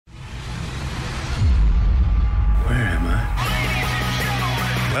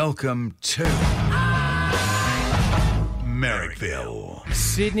Welcome to Merrickville.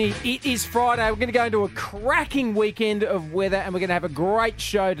 Sydney, it is Friday. We're going to go into a cracking weekend of weather and we're going to have a great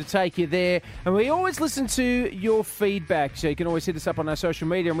show to take you there. And we always listen to your feedback, so you can always hit us up on our social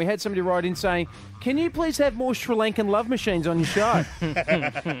media. And we had somebody write in saying, can you please have more Sri Lankan love machines on your show?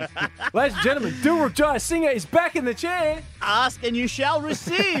 Ladies and gentlemen, Dilruk Jayasinha is back in the chair. Ask and you shall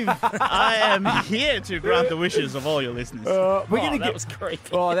receive. I am here to grant the wishes of all your listeners. That was creepy.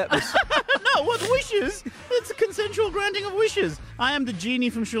 Oh, that was... No, what wishes? It's a consensual granting of wishes. I am the genie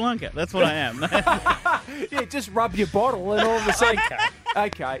from Sri Lanka. That's what I am. Yeah, just rub your bottle and all of a sudden...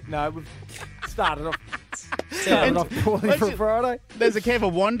 Okay, no, we've started off poorly for Friday. There's a Cave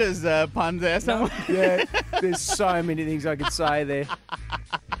of Wonders pun there somewhere. Yeah, there's so many things I could say there.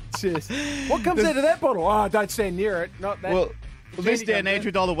 Just, what comes out of that bottle? Oh, don't stand near it. Not that. Well, this day and age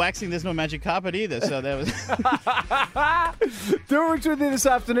with all the waxing, there's no magic carpet either, so that was... Dilruk's with you this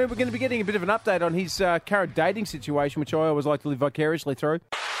afternoon. We're going to be getting a bit of an update on his current dating situation, which I always like to live vicariously through.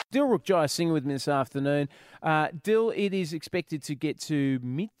 Dilruk Jayasinha with me this afternoon. Dil, it is expected to get to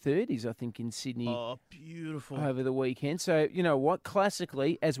mid-30s, I think, in Sydney. Oh, beautiful. Over the weekend. So, you know what?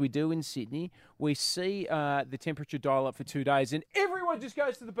 Classically, as we do in Sydney, we see the temperature dial up for 2 days and everyone just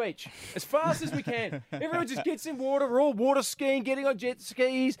goes to the beach as fast as we can. Everyone just gets in water. We're all water skiing, getting on jet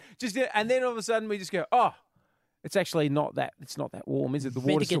skis. And then all of a sudden we just go, oh, it's actually not that. It's not that warm, is it? The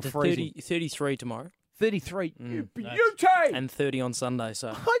water's still freezing. 33 tomorrow. 33. You beauty! And 30 on Sunday, so...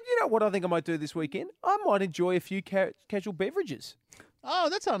 You know what I think I might do this weekend? I might enjoy a few casual beverages. Oh,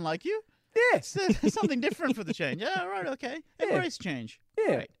 that sounds like you. Yes. Something different for the change. Yeah, right, okay. Embrace change.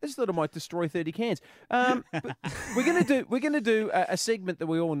 Yeah, Right. I just thought I might destroy 30 cans. But we're gonna do a segment that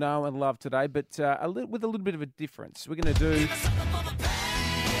we all know and love today, but with a little bit of a difference. We're gonna do...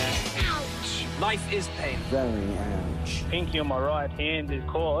 Life is pain. Pinky on my right hand is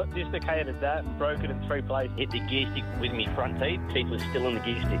caught, dislocated that and broke it in 3 places. Hit the gear stick with me front teeth. Teeth was still in the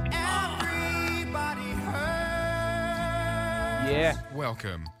gear stick. Yeah.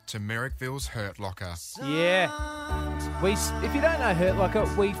 Welcome to Merrickville's Hurt Locker. Yeah. If you don't know Hurt Locker,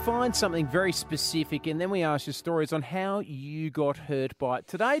 we find something very specific and then we ask you stories on how you got hurt by it.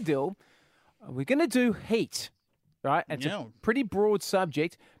 Today, Dil, we're going to do heat. Right? It's a pretty broad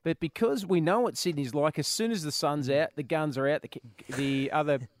subject, but because we know what Sydney's like, as soon as the sun's out, the guns are out, the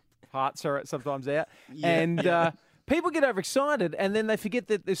other parts are sometimes out, and people get overexcited, and then they forget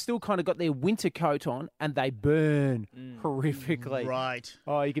that they've still kind of got their winter coat on, and they burn horrifically. Right.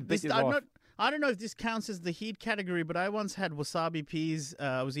 Oh, you can bet your life. I don't know if this counts as the heat category, but I once had wasabi peas.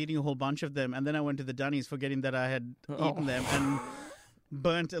 I was eating a whole bunch of them, and then I went to the Dunnies forgetting that I had eaten them, and...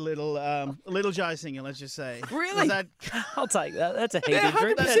 burnt a little Jayasinha, let's just say. Really? I'll take that. That's a heat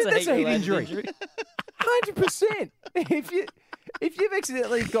injury. 100% that's a heat injury. 100%. If you've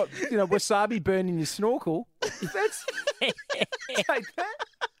accidentally got wasabi burn in your snorkel, that's take that.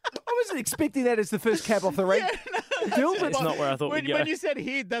 I wasn't expecting that as the first cab off the rank. It's not where I thought we'd go. When you said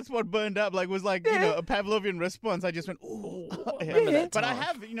heat, that's what burned up. Like was like a Pavlovian response. I just went ooh. But I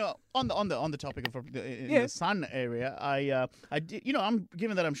have on the topic of the sun area, I did, I'm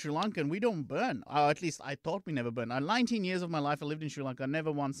given that I'm Sri Lankan, we don't burn. At least I thought we never burn. 19 years of my life I lived in Sri Lanka,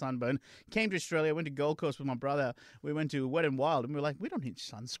 never once sunburn. Came to Australia, went to Gold Coast with my brother. We went to Wet and Wild, and we were like, we don't need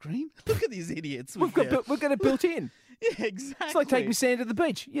sunscreen. Look at these idiots. We've got it built in. Yeah, exactly. It's like taking sand to the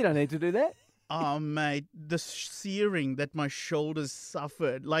beach. You don't need to do that. Oh, mate, the searing that my shoulders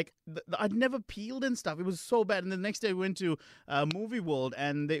suffered. Like, I'd never peeled and stuff. It was so bad. And the next day we went to Movie World,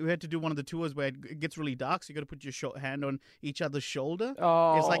 and we had to do one of the tours where it gets really dark, so you got to put your hand on each other's shoulder.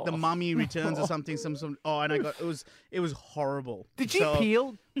 Oh. It's like the Mummy Returns or something. And it was horrible. Did you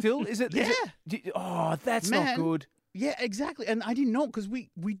peel, Dil? Is it? That's not good. Yeah, exactly. And I didn't know because we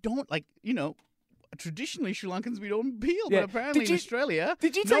don't, traditionally, Sri Lankans, we don't peel, but apparently in Australia,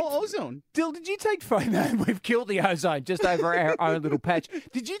 no ozone. Dil, did you take photos? We've killed the ozone just over our own little patch.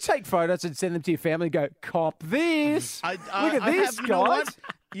 Did you take photos and send them to your family and go, cop this? Look at this, guys.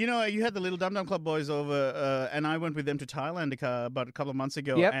 You had the Little Dum Dum Club boys over, and I went with them to Thailand about a couple of months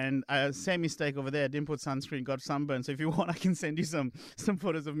ago. Yep. And same mistake over there. Didn't put sunscreen, got sunburn. So if you want, I can send you some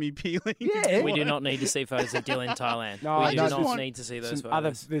photos of me peeling. Yeah. We do not need to see photos of Dil in Thailand. No, we do not need to see those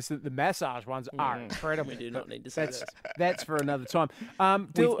photos. The massage ones are incredible. We do not need to see those. That's for another time.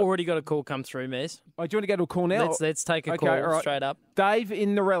 We've already got a call come through, Mez. Oh, do you want to go to a call now? Let's take a call straight up. Dave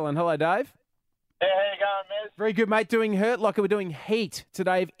in Narellan. Hello, Dave. Hey, how you going, Miz? Very good, mate. Doing Hurt Locker. We're doing heat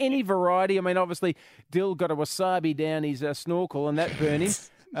today of any variety. I mean, obviously, Dil got a wasabi down his snorkel and that burned him.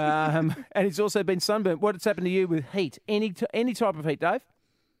 And he's also been sunburnt. What's happened to you with heat? Any type of heat, Dave?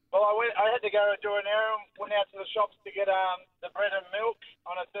 Well, I had to go do an errand. Went out to the shops to get the bread and milk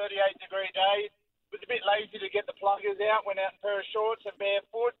on a 38-degree day. Was a bit lazy to get the pluggers out. Went out in a pair of shorts and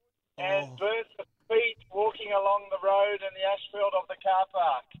barefoot, and burnt the feet walking along the road in the asphalt of the car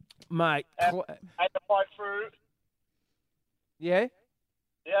park. Mate, had to fight through. Yeah.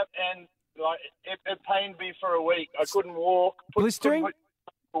 Yep, and like it pained me for a week. I couldn't walk. Blistering?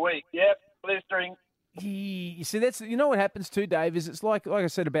 For a week. Yep, blistering. You see, that's what happens too, Dave. Is it's like I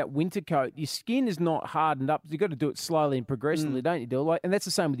said about winter coat. Your skin is not hardened up. You've got to do it slowly and progressively, don't you, Dill? And that's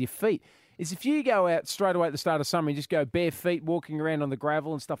the same with your feet. Is if you go out straight away at the start of summer and just go bare feet walking around on the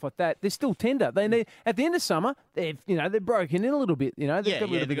gravel and stuff like that, they're still tender. They need at the end of summer, they're broken in a little bit. They've got a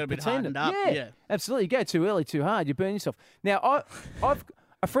little bit hardened up. Yeah, absolutely. You go too early, too hard, you burn yourself. Now, I've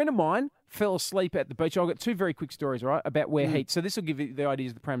a friend of mine fell asleep at the beach. I've got two very quick stories, right, about where heat. So this will give you the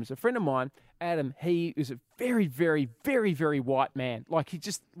ideas of the parameters. A friend of mine, Adam, he is a very, very, very, very white man. Like, he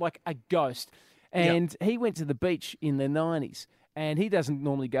just like a ghost. And he went to the beach in the 90s. And he doesn't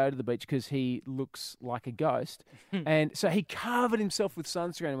normally go to the beach because he looks like a ghost. And so he covered himself with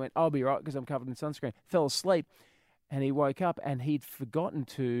sunscreen and went, I'll be right because I'm covered in sunscreen. Fell asleep. And he woke up and he'd forgotten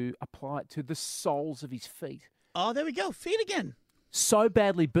to apply it to the soles of his feet. Oh, there we go. Feet again. So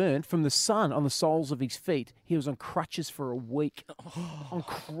badly burnt from the sun on the soles of his feet, he was on crutches for a week. On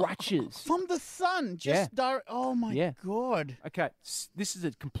crutches. From the sun? Oh, my God. Okay, this is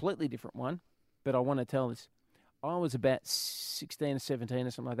a completely different one, but I want to tell this. I was about 16 or 17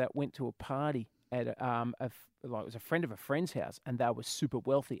 or something like that, went to a party at it was a friend of a friend's house, and they were super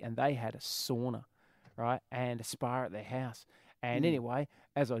wealthy, and they had a sauna, right, and a spa at their house. And anyway,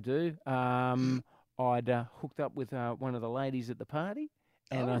 as I do, I'd hooked up with one of the ladies at the party,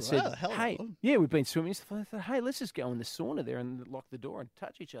 and I said, hey, we've been swimming. So I thought, hey, let's just go in the sauna there and lock the door and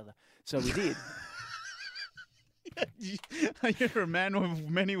touch each other. So we did. You're a man with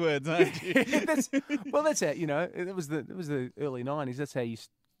many words, aren't you? That's how, it was the early 90s. That's how you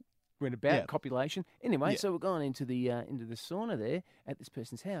went about copulation. Anyway, so we're going into the sauna there at this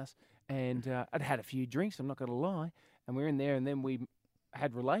person's house, and I'd had a few drinks, I'm not going to lie, and we're in there, and then we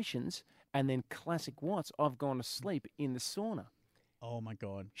had relations. And then classic Watts, I've gone to sleep in the sauna. Oh, my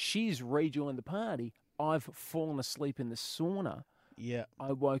God. She's rejoined the party. I've fallen asleep in the sauna. Yeah.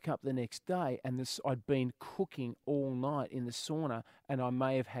 I woke up the next day, and I'd been cooking all night in the sauna, and I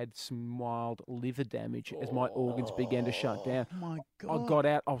may have had some mild liver damage as my organs began to shut down. Oh, my God. I got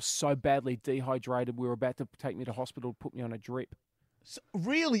out. I was so badly dehydrated. We were about to take me to hospital, put me on a drip. So,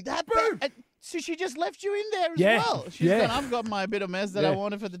 really? That bad? So she just left you in there as well? She's gone, I've got my bit of mess that I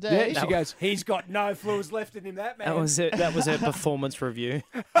wanted for the day. Yeah, she goes, he's got no fluids left in him, that man. That was her performance review.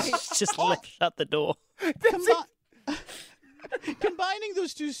 Just shut the door. Combining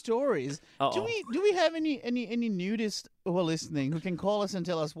those two stories, do we have any nudists who are listening who can call us and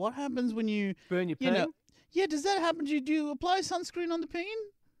tell us what happens when you burn your peen? Does that happen to you? Do you apply sunscreen on the peen?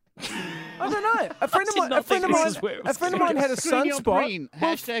 I don't know. A friend of mine had a sunspot.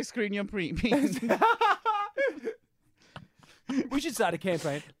 Hashtag screen your peen. We should start a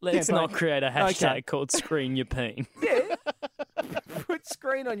campaign. Let's not create a hashtag called screen your peen. Yeah. Put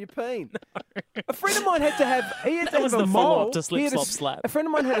screen on your peen. No. A friend of mine had to have a mole. To slip, slop, slap. A friend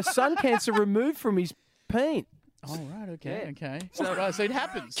of mine had a sun cancer removed from his peen. Oh, right. Okay. Yeah. Okay. So it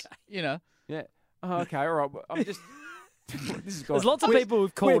happens. Yeah. Oh, okay. All right. I'm just... There's lots of people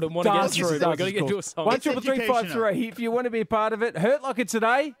who've called and want to get through. We've got to get to a song. 1-353. If you want to be a part of it, Hurt Locker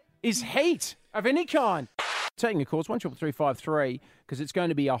today is heat of any kind. Taking your calls, 1-353, because it's going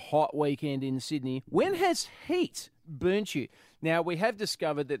to be a hot weekend in Sydney. When has heat burnt you? Now, we have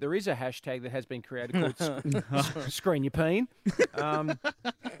discovered that there is a hashtag that has been created called Screen Your Peen.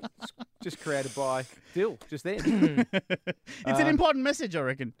 Just created by Dill just then. It's an important message, I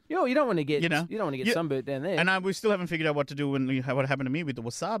reckon. You don't want to get sunburnt down there. And we still haven't figured out what to do what happened to me with the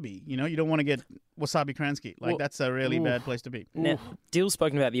wasabi. You don't want to get wasabi Kransky. That's a really bad place to be. Now, Dill's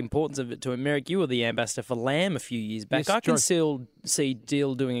spoken about the importance of it to him. Merrick, you were the ambassador for Lamb a few years back. Yes, I can still see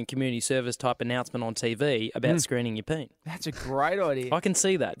Dill doing a community service type announcement on TV about screening your peen. That's a great idea. I can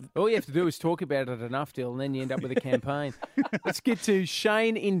see that. All you have to do is talk about it enough, Dill, and then you end up with a campaign. Let's get to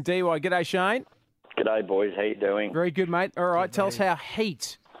Shane in DY. G'day, Shane. G'day, boys. How you doing? Very good, mate. All right, tell us how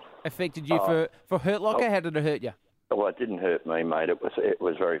heat affected you for Hurt Locker. How did it hurt you? Well, it didn't hurt me, mate. It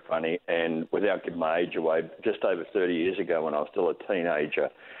was very funny. And without giving my age away, just over 30 years ago when I was still a teenager,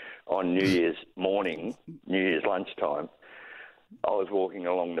 on New Year's morning, New Year's lunchtime, I was walking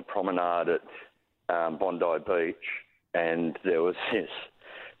along the promenade at Bondi Beach, and there was this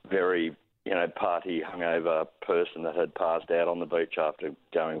very, party hungover person that had passed out on the beach after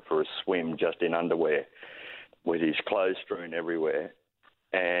going for a swim just in underwear with his clothes strewn everywhere.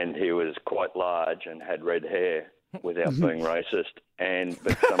 and he was quite large and had red hair without being racist.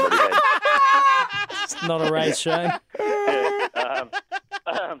 But somebody had... It's not a race, Shane.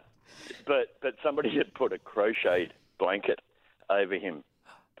 But somebody had put a crocheted blanket over him.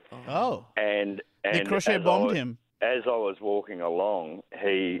 Oh. And They crochet bombed him. As I was walking along,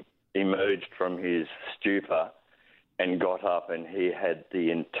 he emerged from his stupor and got up, and he had the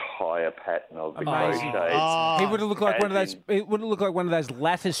entire pattern of the Amazing. crochets. He would have looked like one of those. It would have looked like one of those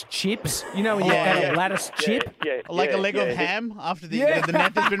lattice chips. You know when you had a lattice chip, Like a leg of ham after the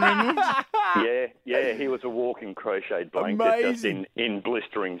net has been removed. Yeah. He was a walking crocheted blanket, just in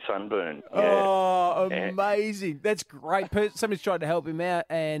blistering sunburn. Oh, amazing! That's great. Somebody's tried to help him out,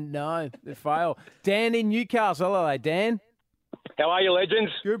 and no, they fail. Dan in Newcastle. Hello, Dan. How are you,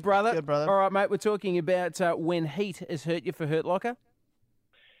 legends? Good, brother. Good, brother. All right, mate. We're talking about when heat has hurt you for Hurt Locker.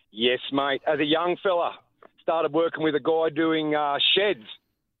 Yes, mate. As a young fella, started working with a guy doing sheds,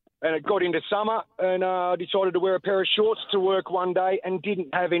 and it got into summer, and I decided to wear a pair of shorts to work one day and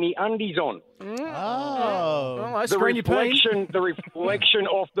didn't have any undies on. Oh. The reflection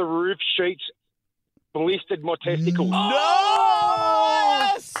off the roof sheets blistered my testicles.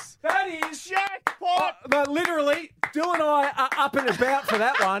 Yes! That is jackpot. But literally, Dill and I are up and about for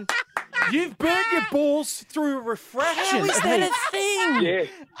that one. You've burnt your balls through refraction. How is that a thing?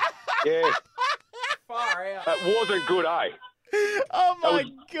 Yeah. Far out. That wasn't good, eh? Oh, my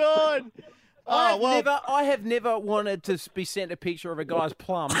God. I have never wanted to be sent a picture of a guy's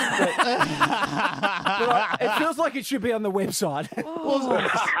plums, but it feels like it should be on the website.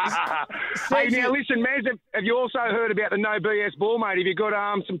 Hey, now listen, Maz, have you also heard about the No BS Ball, mate? Have you got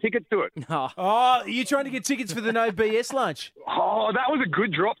some tickets to it? Oh, you trying to get tickets for the No BS lunch? Oh, that was a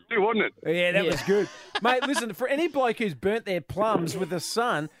good drop too, wasn't it? Yeah, that was good. Mate, listen, for any bloke who's burnt their plums with the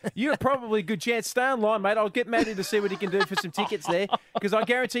sun, you have probably a good chance. Stay online, mate. I'll get Matty to see what he can do for some tickets there, because I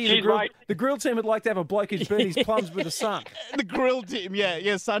guarantee you the grill team would like to have a bloke who's burnt his plums with the sun. The grill team,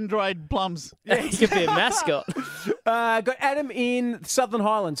 sun-dried plums. Yeah, he could be a mascot. Got Adam in Southern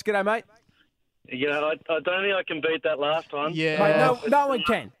Highlands. G'day, mate. Yeah, I don't think I can beat that last time. Yeah. Mate, no one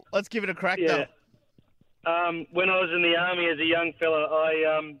can. Let's give it a crack, though. When I was in the army as a young fella,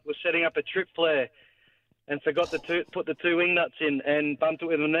 I was setting up a trip flare and forgot to put the two wing nuts in and bumped it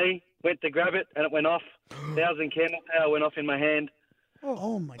with my knee, went to grab it, and it went off. 1,000 candle power went off in my hand.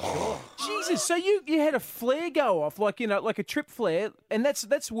 Oh, my God. Jesus, so you had a flare go off, like a trip flare, and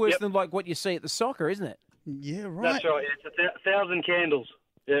that's worse than like what you see at the soccer, isn't it? Yeah, right. That's right. It's 1,000 candles.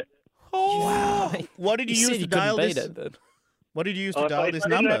 Yeah. Oh, wow. What did you use to dial this? What did you use to dial this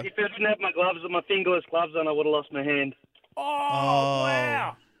number? If I didn't have my gloves, my fingerless gloves on, I would have lost my hand. Oh,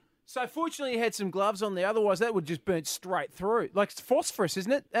 wow. So fortunately you had some gloves on there, otherwise that would just burn straight through. Like it's phosphorus,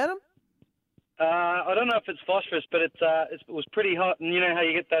 isn't it, Adam? I don't know if it's phosphorus, but it was pretty hot, and you know how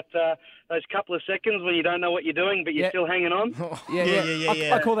you get that those couple of seconds when you don't know what you're doing, but you're still hanging on.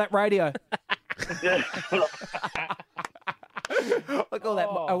 Yeah. I call that radio. Yeah. I call that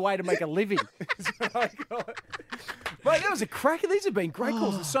a way to make a living. That's what I call it. Mate, that was a cracker. These have been great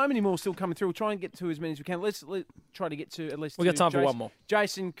calls. There's so many more still coming through. We'll try and get to as many as we can. Let's try to get to at least. We've got time for one more.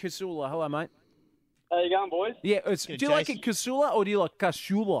 Jason Kasula. Hello, mate. How you going, boys? Yeah. Do you like it Kasula or do you like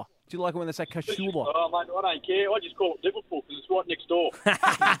Kashula? Do you like it when they say Kashula? Oh, mate, I don't care. I just call it Liverpool because it's right next door.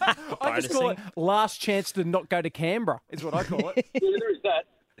 I just call it last chance to not go to Canberra, is what I call it. Yeah, there is that.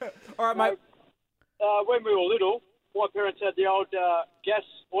 All right, mate. When we were little, my parents had the old gas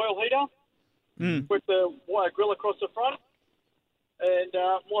oil heater with the wire grill across the front. And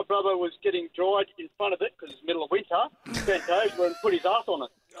my brother was getting dried in front of it because it's middle of winter. Bent over and put his ass on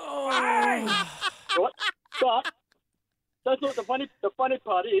it. Oh. Right? But that's not the funny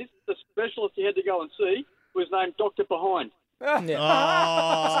part is the specialist he had to go and see was named Dr. Behind. That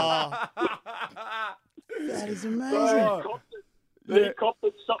is amazing. He copped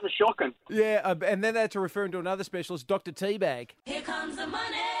it, something shocking. Yeah, and then they had to refer him to another specialist, Dr. Teabag. Here comes the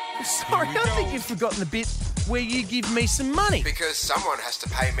money. Sorry, I think you've forgotten the bit where you give me some money. Because someone has to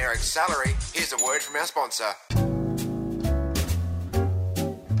pay Merrick's salary, here's a word from our sponsor.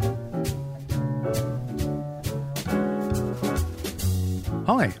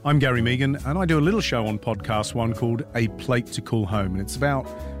 Hi, I'm Gary Megan, and I do a little show on Podcast One called A Plate to Call Home, and it's about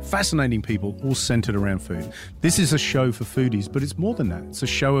fascinating people all centred around food. This is a show for foodies, but it's more than that. It's a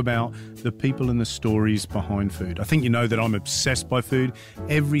show about the people and the stories behind food. I think you know that I'm obsessed by food.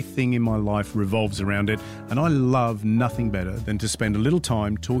 Everything in my life revolves around it, and I love nothing better than to spend a little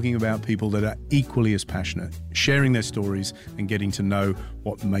time talking about people that are equally as passionate, sharing their stories and getting to know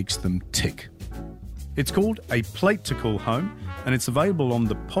what makes them tick. It's called A Plate to Call Home, and it's available on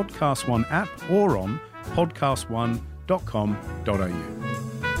the Podcast One app or on podcastone.com.au.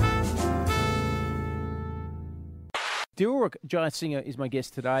 Dilruk Jayasinha is my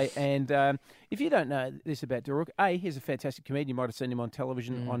guest today, and if you don't know this about Dilruk, he's a fantastic comedian. You might have seen him on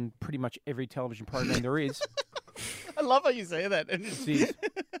television, on pretty much every television program there is. I love how you say that.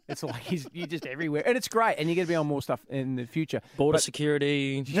 It's like you're just everywhere, and it's great, and you're going to be on more stuff in the future. Border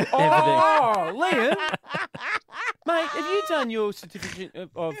security, everything. Oh, Liam! Mate, have you done your certificate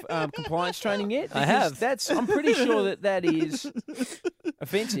of compliance training yet? I have. I'm pretty sure that is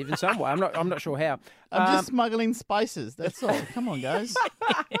offensive in some way. I'm not sure how. I'm just smuggling spices. That's all. Come on, guys.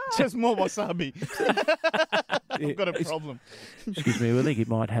 Just more wasabi. I've got a problem. Excuse me, I think you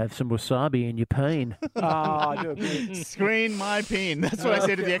might have some wasabi in your peen. Screen my peen. That's what I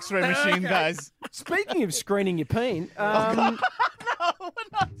say to the X-ray machine, guys. Speaking of screening your peen, no, we're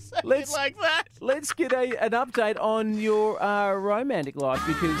not saying it like that. Let's get an update on your romantic life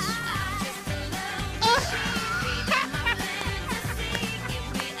because.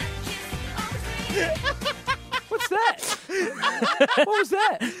 What's that? What was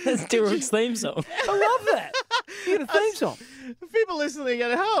that? That's Dilruk's theme song. I love that. You got a theme song. People listening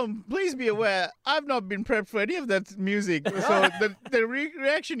at home, please be aware, I've not been prepped for any of that music. So the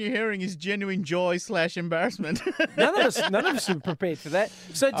reaction you're hearing is genuine joy / embarrassment. None of us were prepared for that.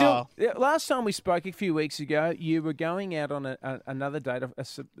 So, Dil, last time we spoke a few weeks ago, you were going out on another date,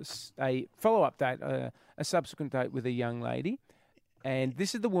 a follow-up date, a subsequent date with a young lady. And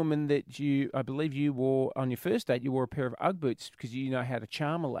this is the woman that I believe you wore on your first date. You wore a pair of Ugg boots because you know how to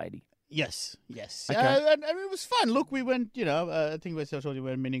charm a lady. Yes. Okay. And it was fun. Look, we went, I think I told you we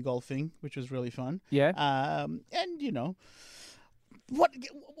went mini golfing, which was really fun. Yeah. And, what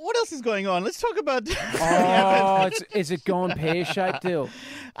else is going on? Let's talk about... is it gone pear-shaped, Dill?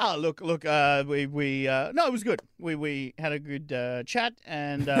 Oh, look, no, it was good. We had a good chat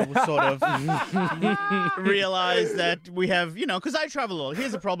and we sort of realized that we have, because I travel a lot.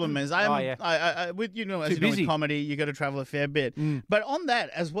 Here's the problem is with comedy, you got to travel a fair bit. But on that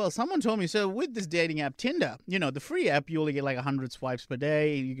as well, someone told me, so with this dating app, Tinder, the free app, you only get like 100 swipes per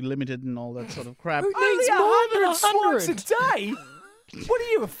day, you're limited and all that sort of crap. Who needs more than 100 swipes a day? What are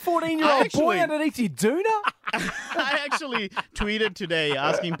you, a 14-year-old boy underneath your doona? I actually tweeted today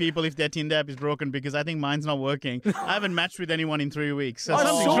asking people if their Tinder app is broken because I think mine's not working. I haven't matched with anyone in 3 weeks. So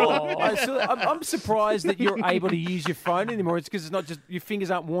I'm surprised that you're able to use your phone anymore. It's because it's not just your fingers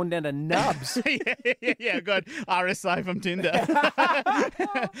aren't worn down to nubs. Yeah, I got RSI from Tinder.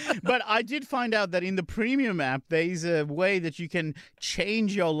 But I did find out that in the premium app, there's a way that you can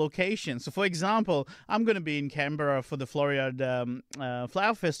change your location. So, for example, I'm going to be in Canberra for the Floriad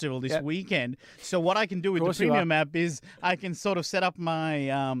Flower Festival this weekend. So what I can do with the premium app is I can sort of set up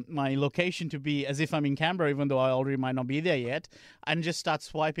my my location to be as if I'm in Canberra, even though I already might not be there yet, and just start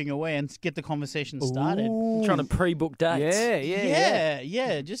swiping away and get the conversation started. Ooh. Trying to pre-book dates.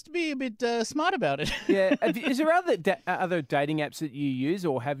 Yeah. Just to be a bit smart about it. Yeah. Is there other dating apps that you use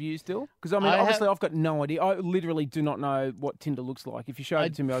or have used still? Because obviously I've got no idea. I literally do not know what Tinder looks like. If you showed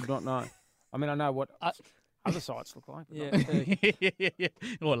it to me, I do not know. I mean, I know what other sites look like. Yeah.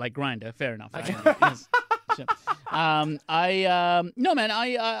 Or like Grindr. Fair enough. Okay. I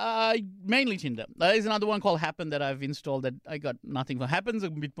mainly Tinder. There's another one called Happen that I've installed that I got nothing for. Happen's a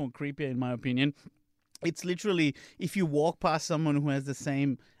bit more creepier in my opinion. It's literally if you walk past someone who has the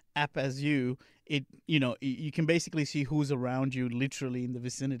same app as you, you can basically see who's around you literally in the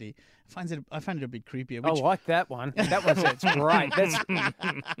vicinity. I find it a bit creepier. I like that one. That one sounds great.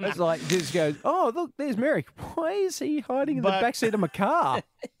 That's like just goes, oh, look, there's Merrick. Why is he hiding in the backseat of my car?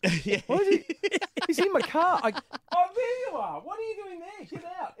 Yeah. What is he? He's in my car. There you are. What are you doing there? Get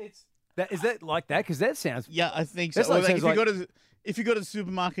out. Is that like that? Because that sounds... Yeah, I think so. If you go to the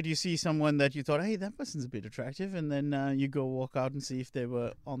supermarket, you see someone that you thought, hey, that person's a bit attractive, and then you go walk out and see if they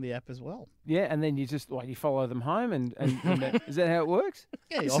were on the app as well. Yeah, and then you just you follow them home, and is that how it works?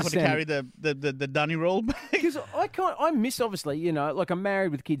 Yeah, you offer to carry the dunny roll bag. Because I miss obviously, I'm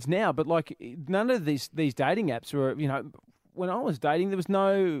married with kids now, but none of these dating apps were, when I was dating, there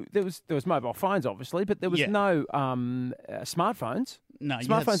was mobile phones obviously, but there was no smartphones. No,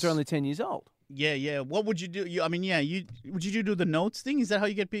 smartphones are only 10 years old. Yeah. What would you do? Would you do the notes thing? Is that how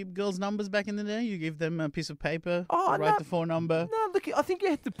you get girls' numbers back in the day? You give them a piece of paper, write the phone number. No, look, I think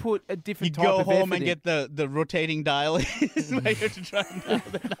you have to put a different type of effort. You go home and get the rotating dial. Is where you have to try and dial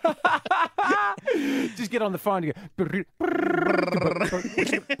that. Just get on the phone and go.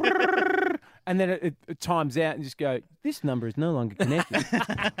 And then it times out and just go, this number is no longer connected.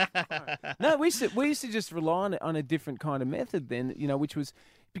 No, we used to just rely on a different kind of method then, which was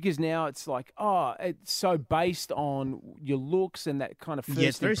because now it's like, it's so based on your looks and that kind of first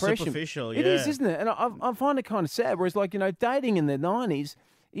it's very impression. superficial, It is, isn't it? And I find it kind of sad. Whereas, like, dating in the 90s,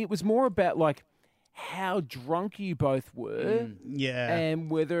 it was more about, like, how drunk you both were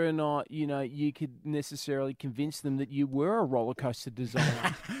and whether or not, you could necessarily convince them that you were a roller coaster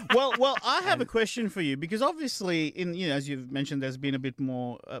designer. Well, I have a question for you because obviously, as you've mentioned, there's been a bit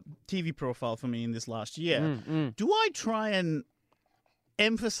more TV profile for me in this last year. Do I try and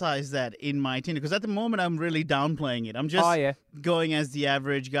emphasize that in my Tinder? Because at the moment, I'm really downplaying it. I'm just going as the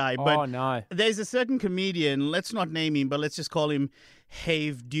average guy. But there's a certain comedian, let's not name him, but let's just call him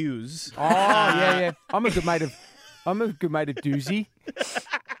Have Dews. Yeah. I'm a good mate of Doozy.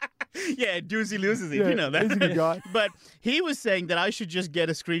 Yeah, Doozy loses it. You know that. He's a good guy. But he was saying that I should just get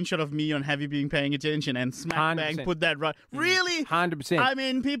a screenshot of me on Have You Been Paying Attention and smack bang put that right. Really? 100%. I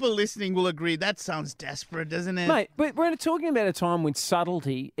mean, people listening will agree. That sounds desperate, doesn't it? Mate, but we're talking about a time when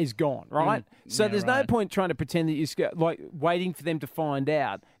subtlety is gone, right? So there's no point trying to pretend that you're waiting for them to find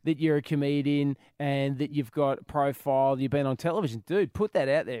out that you're a comedian and that you've got a profile, you've been on television. Dude, put that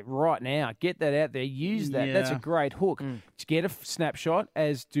out there right now. Get that out there. Use that. Yeah. That's a great hook. Get a snapshot,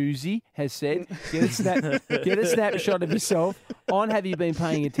 as Doozy has said. Get a snapshot of yourself on Have You Been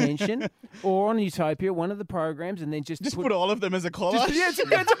Paying Attention or on Utopia, one of the programs, and then just put all of them as a collage. It's a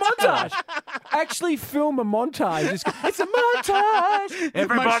montage. Actually film a montage. It's a montage.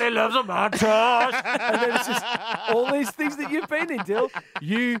 Everybody loves a montage. And then it's just all these things that you've been in, Dill.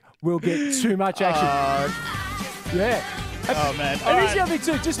 You will get too much action. Yeah. Oh, man. And here's the other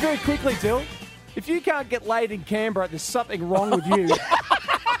thing, too, just very quickly, Dill. If you can't get laid in Canberra, there's something wrong with you.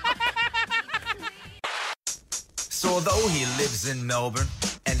 So although he lives in Melbourne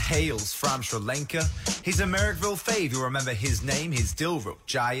and hails from Sri Lanka, he's a Merrickville fave. You'll remember his name. He's Dilruk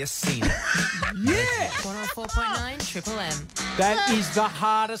Jayasinha. Yeah! 104.9 Triple M. That is the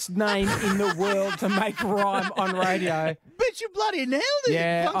hardest name in the world to make rhyme on radio. But you bloody nailed it.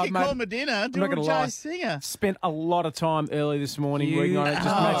 Yeah, Funky Call Medina, Dilruk Jayasinha. Spent a lot of time early this morning working on it, just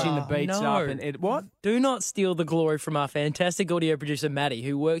matching the beats up. And what? Do not steal the glory from our fantastic audio producer, Matty,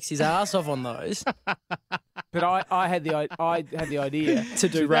 who works his ass off on those. But I had the idea to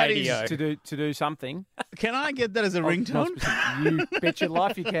do radio, to do something. Can I get that as a ringtone? You bet your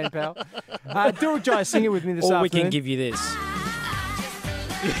life you can, pal. Dilruk Jayasinha with me this afternoon. Or we can give you this.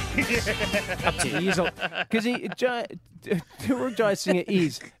 Up to you. Because Dilruk Jayasinha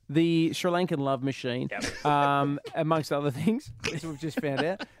is the Sri Lankan love machine, amongst other things, as we've just found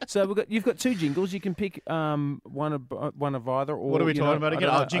out. So you've got two jingles. You can pick one of either. Or, what are we talking about again?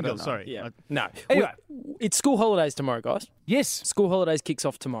 Oh, jingles. Sorry. Yeah. No. Anyway, it's school holidays tomorrow, guys. Yes. School holidays kicks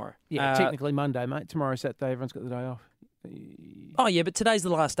off tomorrow. Yeah, technically Monday, mate. Tomorrow's Saturday. Everyone's got the day off. Oh, yeah, but today's the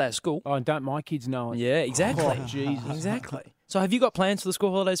last day of school. Oh, and don't my kids know it? Yeah, exactly. Oh, Jesus. Exactly. So have you got plans for the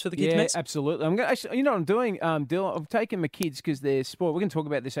school holidays for the kids, Yeah, mates? absolutely. I'm going actually, you know what I'm doing, Dill? I'm taking my kids because they're sport. We're going to talk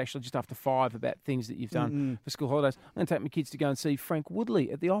about this actually just after 5 about things that you've done for school holidays. I'm going to take my kids to go and see Frank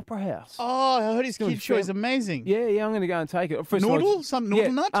Woodley at the Opera House. Oh, I heard his kids' show is amazing. Yeah, I'm going to go and take it. Noodle? Some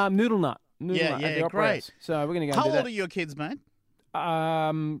Noodle Nut? Noodle Nut. Noodle Nut at the Opera great. House. So we're going to go How and do that. old are your kids, mate?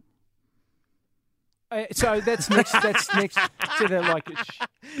 So that's next. So they're like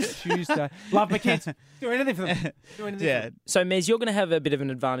Tuesday. Love my kids. Do anything for them. Do anything for them. So, Mez, you're going to have a bit of an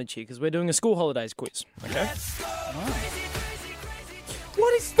advantage here because we're doing a school holidays quiz. Okay.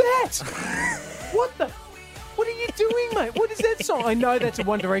 What is that? What are you doing, mate? What is that song? I know that's a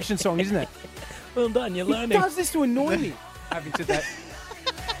One Direction song, isn't it? Well done, you're learning. He does this to annoy me. Having said that.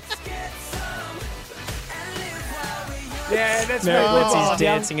 Yeah, that's Merrickville is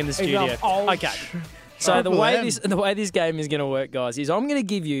dancing in the studio. Okay. So the way this game is going to work, guys, is I'm going to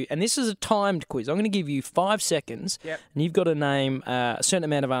give you, and this is a timed quiz, I'm going to give you 5 seconds, and you've got to name a certain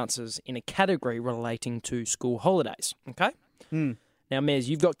amount of answers in a category relating to school holidays, okay? Now, Mez,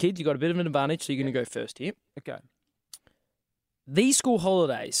 you've got kids, you've got a bit of an advantage, so you're going to go first here. Okay. These school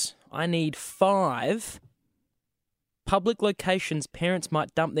holidays, I need 5 public locations parents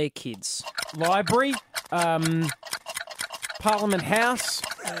might dump their kids. Library, Parliament House,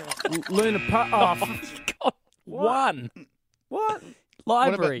 Luna Park. Oh, God. One. What?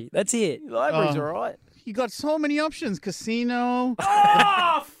 Library. That's it. Library's all right. You got so many options. Casino.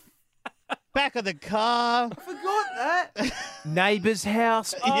 Oh! Back of the car. I forgot that. Neighbour's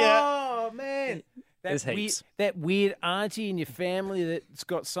house. Yeah. Oh, man. There's heaps. That weird auntie in your family that's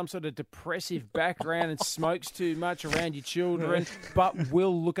got some sort of depressive background and smokes too much around your children, but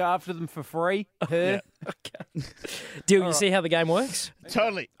will look after them for free. Her. Yeah. Okay. Dill, you see how the game works?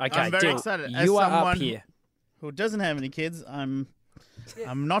 Totally. Okay, I'm very Dill, excited. you As are someone up here. who doesn't have any kids, I'm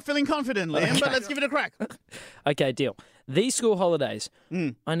not feeling confident, Liam, but let's give it a crack. Okay, Dill. These school holidays,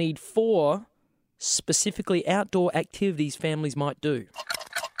 I need 4 specifically outdoor activities families might do.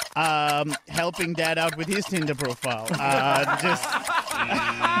 Helping Dad out with his Tinder profile. That's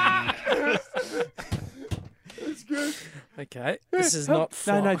good. Okay, this is not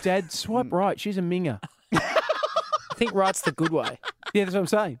fun. No, Dad, swipe right. She's a minger. I think right's the good way. Yeah, that's what I'm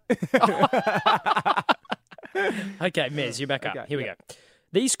saying. Okay, Mez, you're back up. Here we go.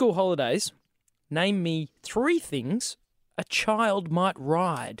 These school holidays, name me 3 things a child might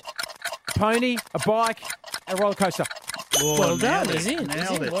ride. Pony, a bike, a roller coaster. Well done. He's in.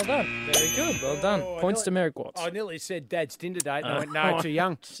 Nailed it. Well done. Very good. Well done. Points to Merrick Watts. I nearly said Dad's Tinder date, and I went, no, too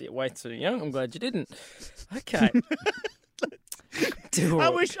young. Shit, way too young. I'm glad you didn't. Okay.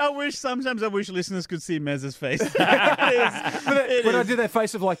 I wish sometimes listeners could see Mez's face. When I do that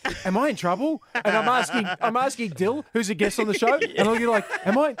face of like, am I in trouble? And I'm asking Dill, who's a guest on the show, and I'll get like,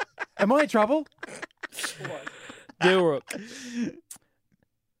 am I in trouble? Dilruk.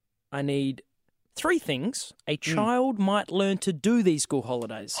 I need 3 things a child might learn to do these school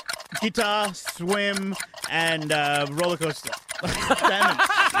holidays. Guitar, swim, and roller coaster. Damn it.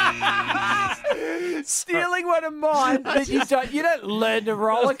 Stealing one of mine that you don't learn to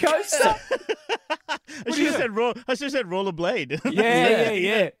roller coaster. I should have said rollerblade.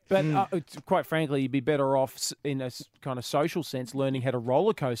 Yeah. But quite frankly, you'd be better off in a kind of social sense learning how to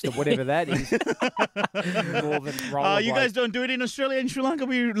roller coaster, whatever that is. More than rollerblade. You guys don't do it in Australia and Sri Lanka.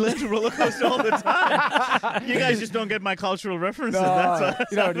 We learn to roller coaster all the time. You guys just don't get my cultural references. That's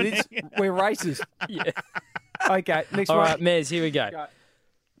what's happening. It is? We're racist. Yeah. Okay, next All one. right, Mez, here we go.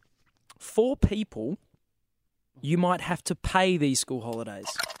 4 people you might have to pay these school holidays.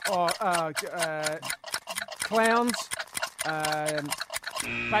 Clowns,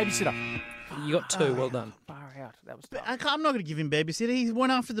 babysitter. You got 2. Well done. Far out. That was tough. I'm not going to give him babysitter. He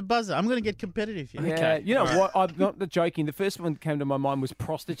went after the buzzer. I'm going to get competitive here. Yeah, Okay. you know what? I'm not joking. The first one that came to my mind was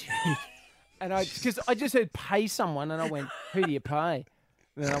prostitute. And because I just heard pay someone, and I went, who do you pay?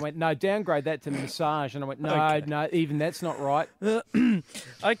 And then I went, no, downgrade that to massage. And I went, no, even that's not right.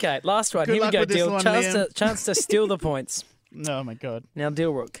 Okay, last one. Good Here we luck go, with this Dill. one, Chance to steal the points. Oh, my God. Now,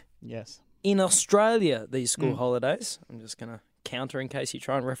 Dilruk. Yes. In Australia, these school holidays, I'm just going to counter in case you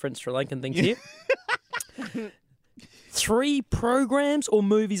try and reference Sri Lankan things here. 3 programs or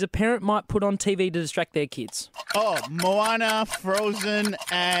movies a parent might put on TV to distract their kids. Oh, Moana, Frozen,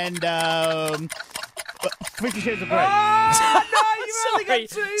 and 50 Shades of Grey. Oh, no, you've only got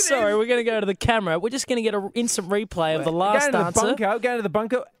 2 then. Sorry, we're going to go to the camera. We're just going to get an instant replay of the last answer. Going to the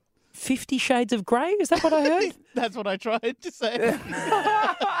bunker. 50 Shades of Grey? Is that what I heard? That's what I tried to say.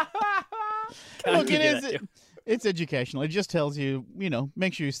 Look, it's educational. It just tells you,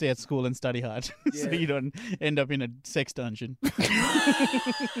 make sure you stay at school and study hard so you don't end up in a sex dungeon.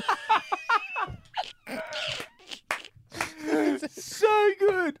 So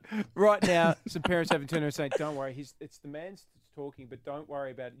good. Right now, some parents have turned around and saying, don't worry, it's the man that's talking, but don't worry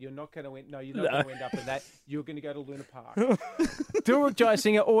about it. You're not going to end up in that. You're going to go to Luna Park. Dilruk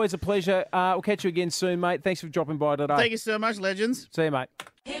Jayasinha, always a pleasure. We'll catch you again soon, mate. Thanks for dropping by today. Thank you so much, legends. See you, mate.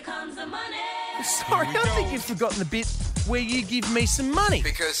 Here comes the money. Sorry, I think you've forgotten the bit where you give me some money.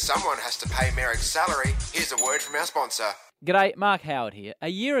 Because someone has to pay Merrick's salary, here's a word from our sponsor. G'day, Mark Howard here. A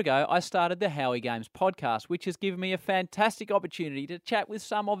year ago, I started the Howie Games podcast, which has given me a fantastic opportunity to chat with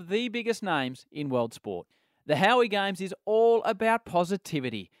some of the biggest names in world sport. The Howie Games is all about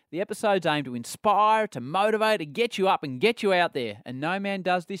positivity. The episodes aim to inspire, to motivate, to get you up and get you out there. And no man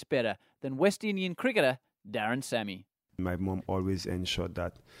does this better than West Indian cricketer Darren Sammy. My mom always ensured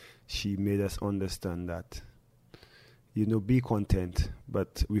that she made us understand that, be content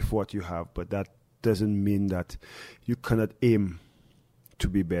but with what you have, but that doesn't mean that you cannot aim to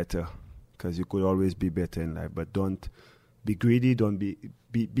be better, because you could always be better in life, but don't be greedy, don't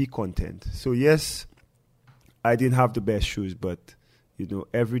be content. So yes, I didn't have the best shoes, but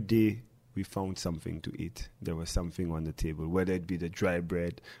every day we found something to eat. There was something on the table, whether it be the dry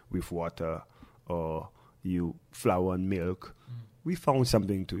bread with water or flour and milk. We found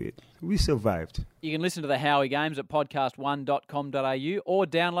something to eat. We survived. You can listen to the Howie Games at podcast1.com.au or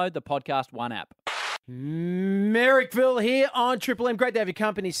download the Podcast One app. Merrickville here on Triple M. Great to have your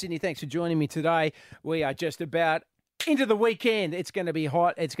company, Sydney. Thanks for joining me today. We are just about into the weekend. It's going to be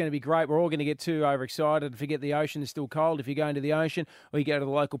hot. It's going to be great. We're all going to get too overexcited and forget the ocean is still cold. If you go into the ocean or you go to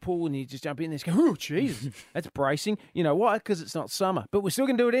the local pool and you just jump in there and go, oh, Jesus, that's bracing. You know why? Because it's not summer. But we're still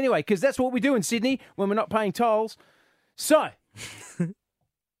going to do it anyway because that's what we do in Sydney when we're not paying tolls. So,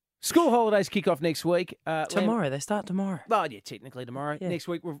 school holidays kick off next week. Tomorrow. They start tomorrow. Oh, yeah, technically tomorrow. Yeah. Next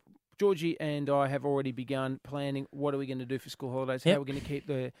week, Georgie and I have already begun planning what are we going to do for school holidays, how we're going to keep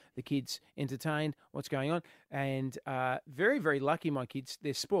the kids entertained, what's going on. And very, very lucky, my kids,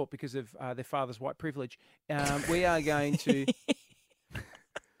 they're sport because of their father's white privilege. We are going to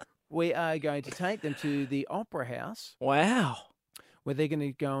take them to the Opera House. Wow. Where they're going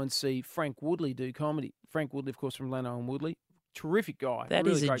to go and see Frank Woodley do comedy. Frank Woodley, of course, from Leno and Woodley. Terrific guy. That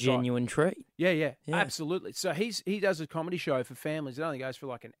really is a great genuine guy. treat. Yeah, absolutely. So he does a comedy show for families. It only goes for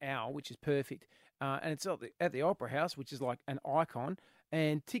like an hour, which is perfect. And it's at the Opera House, which is like an icon.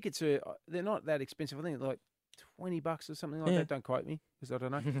 And tickets they're not that expensive. I think they're like $20 or something like that. Don't quote me because I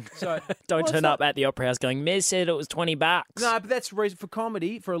don't know. So Don't turn up at the Opera House going, Mez said it was $20. No, but that's the reason for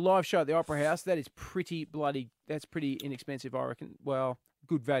comedy, for a live show at the Opera House. That is pretty inexpensive, I reckon. Well,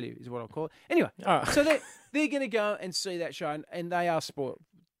 good value is what I'll call it. Anyway, so they're going to go and see that show, and they are sport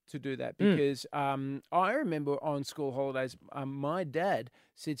to do that because I remember on school holidays, my dad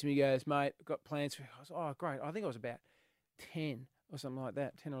said to me, he goes, mate, I've got plans for. I was, oh, great. I think I was about 10 or something like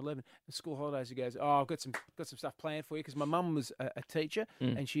that, 10 or 11. And school holidays, he goes, oh, I've got some stuff planned for you because my mum was a teacher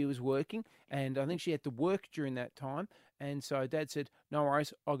and she was working, and I think she had to work during that time. And so Dad said, no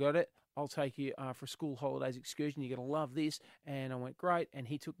worries, I got it. I'll take you for a school holidays excursion. You're going to love this. And I went, great. And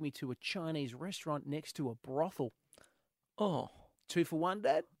he took me to a Chinese restaurant next to a brothel. Oh. 2 for 1,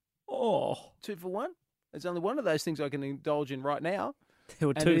 Dad? Oh. 2 for 1? There's only one of those things I can indulge in right now. There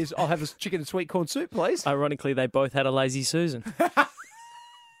were and two. it is, I'll have a chicken and sweet corn soup, please. Ironically, they both had a lazy Susan. Did you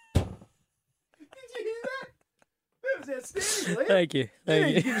hear that? That was outstanding, Liam. Thank you.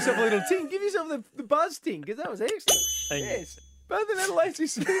 Give yourself a little ting. Give yourself the buzz ting, because that was excellent. Yes. Both of them had a lazy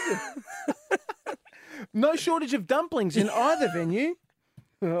Susan. No shortage of dumplings in either venue.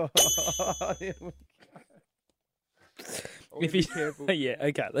 If you, careful. Yeah,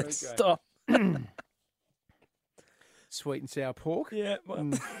 okay, let's stop. Sweet and sour pork. Yeah,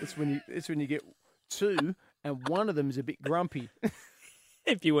 well. It's when you get 2 and one of them is a bit grumpy.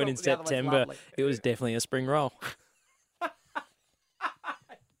 If you went in September, it was definitely a spring roll.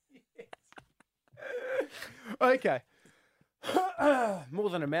 Okay.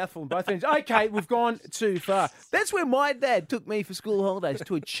 More than a mouthful in both ends. Okay, we've gone too far. That's where my dad took me for school holidays,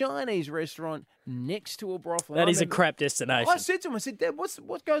 to a Chinese restaurant next to a brothel. That is a crap destination. I said to him, Dad,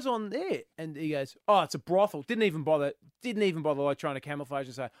 what goes on there? And he goes, oh, it's a brothel. Didn't even bother like trying to camouflage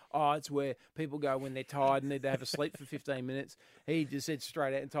and say, oh, it's where people go when they're tired and need to have a sleep for 15 minutes. He just said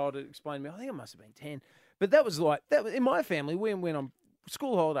straight out and told it, explained to me, I think it must have been 10. But that was in my family, when on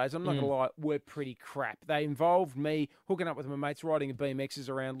school holidays, I'm not going to lie, were pretty crap. They involved me hooking up with my mates, riding BMXs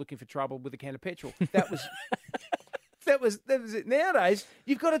around, looking for trouble with a can of petrol. That was that was it. Nowadays,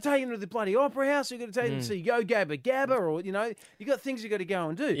 you've got to take them to the bloody Opera House. You've got to take them to see Yo Gabba Gabba, or you've got things you've got to go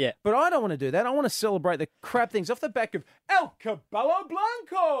and do. Yeah. But I don't want to do that. I want to celebrate the crap things off the back of El Caballo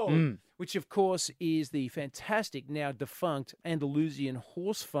Blanco, which of course is the fantastic, now defunct Andalusian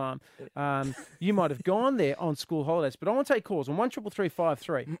horse farm. You might have gone there on school holidays, but I want to take calls on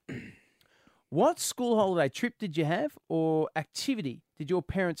 133353. What school holiday trip did you have, or activity did your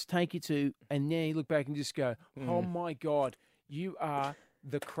parents take you to, and now you look back and just go, oh my God, you are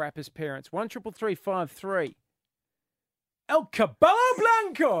the crappest parents. 133353. El Caballo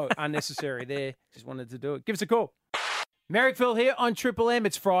Blanco. Unnecessary there. Just wanted to do it. Give us a call. Merrickville here on Triple M.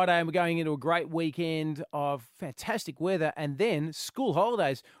 It's Friday and we're going into a great weekend of fantastic weather and then school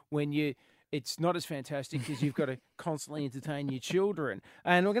holidays when it's not as fantastic because you've got to constantly entertain your children.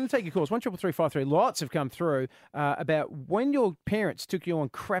 And we're going to take your calls. 133353. Lots have come through about when your parents took you on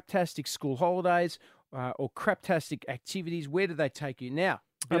craptastic school holidays or craptastic activities. Where did they take you? Now,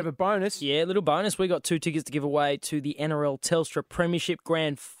 bit of a bonus. Yeah, a little bonus. We got 2 tickets to give away to the NRL Telstra Premiership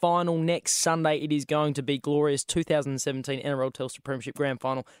Grand Final next Sunday. It is going to be glorious. 2017 NRL Telstra Premiership Grand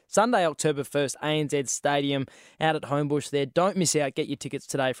Final. Sunday, October 1st, ANZ Stadium out at Homebush there. Don't miss out. Get your tickets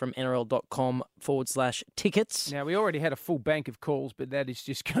today from nrl.com/tickets. Now, we already had a full bank of calls, but that is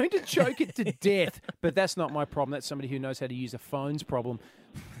just going to choke it to death. But that's not my problem. That's somebody who knows how to use a phone's problem.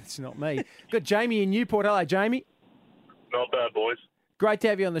 It's not me. Got Jamie in Newport. Hello, Jamie. Not bad, boys. Great to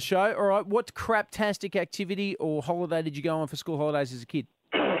have you on the show. All right, what craptastic activity or holiday did you go on for school holidays as a kid?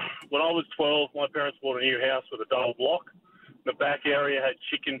 When I was 12, my parents bought a new house with a double block. The back area had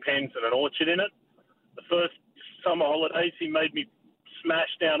chicken pens and an orchard in it. The first summer holidays, he made me smash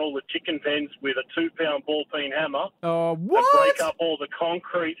down all the chicken pens with a 2-pound ball peen hammer. Oh, And what? break up all the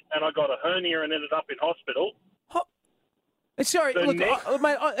concrete, and I got a hernia and ended up in hospital. Sorry, The look, next-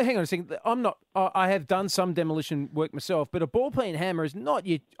 mate. Hang on a second. I'm not. I have done some demolition work myself, but a ball peen hammer is not.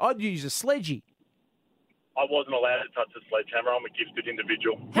 I'd use a sledgy. I wasn't allowed to touch a sledgehammer. I'm a gifted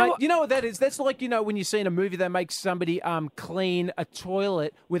individual. Mate, you know what that is? That's like, when you see in a movie they make somebody clean a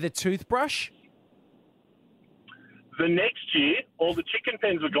toilet with a toothbrush. The next year, all the chicken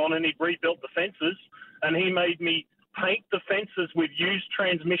pens were gone, and he rebuilt the fences, and he made me paint the fences with used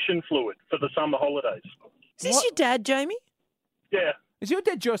transmission fluid for the summer holidays. Is this your dad, Jamie? Yeah. Is your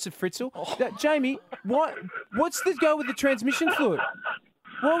dad Joseph Fritzl? Jamie, what's the go with the transmission fluid?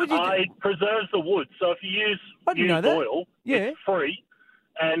 What would you do? It preserves the wood, so if you use I didn't know used that. oil, Yeah. it's free,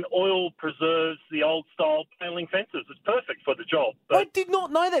 and oil preserves the old-style paneling fences. It's perfect for the job. But I did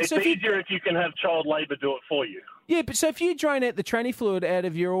not know that. It's So if you- easier if you can have child labour do it for you. Yeah, but so if you drain out the tranny fluid out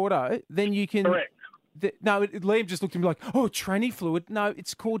of your auto, then you can... Correct. Liam just looked at me like, oh, tranny fluid. No,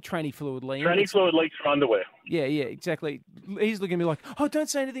 it's called tranny fluid, Liam. Tranny fluid leaks from underwear. Yeah, exactly. He's looking at me like, oh, don't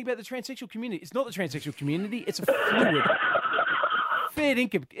say anything about the transsexual community. It's not the transsexual community. It's a fluid. Fair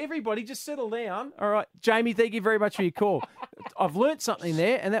income. Everybody just settle down. All right. Jamie, thank you very much for your call. I've learnt something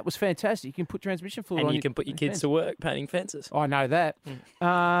there, and that was fantastic. You can put transmission fluid on And you can put your kids to work painting fences. I know that. We've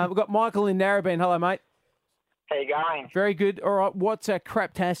got Michael in Narrabeen. Hello, mate. How you going? Very good. All right. What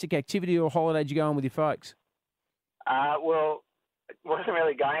craptastic activity or holiday did you go on with your folks? Well, it wasn't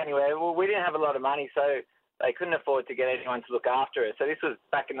really going anywhere. Well, we didn't have a lot of money, so they couldn't afford to get anyone to look after us. So this was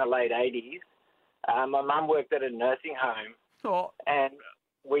back in the late 80s. My mum worked at a nursing home, and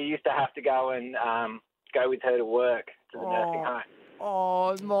we used to have to go and go with her to work to the nursing home.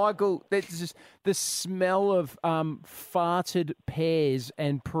 Oh, Michael, that's just the smell of farted pears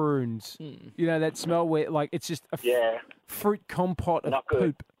and prunes. You know, that smell where, like, it's just a fruit compote of Not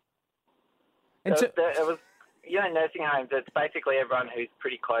good. poop. And so, It was, nursing homes, it's basically everyone who's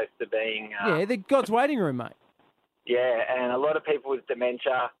pretty close to being... they're God's waiting room, mate. Yeah, and a lot of people with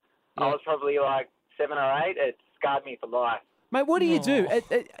dementia. I was probably like 7 or 8. It scarred me for life. Mate, what do you do at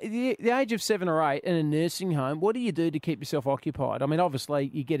the age of 7 or 8 in a nursing home? What do you do to keep yourself occupied? I mean,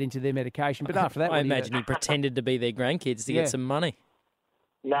 obviously you get into their medication, but after that, I imagine he pretended to be their grandkids to get some money.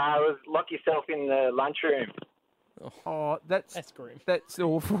 No, it was lock yourself in the lunchroom. Oh, that's grim. That's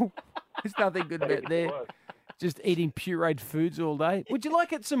awful. There's nothing good about there. Just eating pureed foods all day. Would you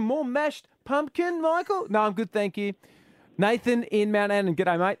like some more mashed pumpkin, Michael? No, I'm good, thank you. Nathan in Mount Annan.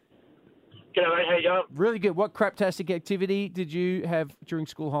 G'day, mate. G'day, mate. How you going? Really good. What craptastic activity did you have during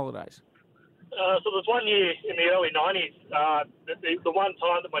school holidays? So there was one year in the early 90s, the one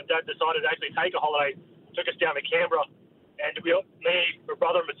time that my dad decided to actually take a holiday, took us down to Canberra, and me, my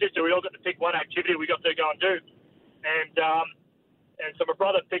brother and my sister, we all got to pick one activity we got to go and do. And so my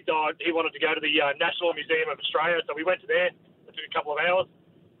brother picked he wanted to go to the National Museum of Australia, so we went to there. It took a couple of hours.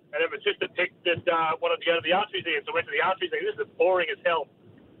 And then my sister picked that wanted to go to the Arts Museum, so we went to the Arts Museum. This is boring as hell.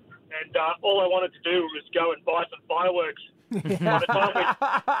 And all I wanted to do was go and buy some fireworks. By the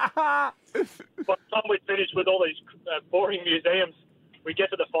time we'd finished with all these boring museums, we get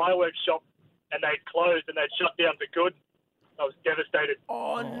to the fireworks shop and they'd closed and they'd shut down for good. I was devastated.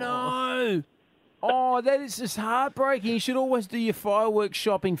 Oh, no. Oh, that is just heartbreaking. You should always do your fireworks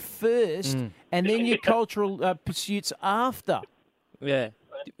shopping first and then your cultural pursuits after. Yeah.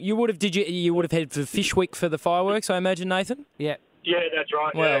 You would have headed for Fish Week for the fireworks, I imagine, Nathan? Yeah. Yeah, that's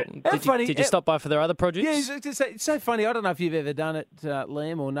right. Well, yeah. Did you stop by for their other projects? Yeah, it's so funny. I don't know if you've ever done it,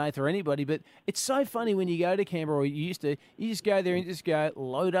 Liam or Nathan or anybody, but it's so funny when you go to Canberra, or you used to, you just go there and just go,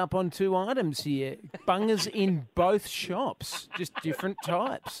 load up on 2 items here. Bungers in both shops, just different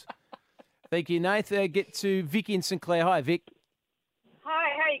types. Thank you, Nathan. Get to Vicky in St Clair. Hi, Vic.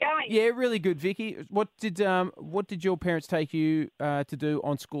 Hi, how are you going? Yeah, really good, Vicky. What did your parents take you to do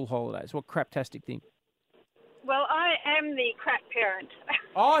on school holidays? What craptastic thing? Well, I am the crap parent.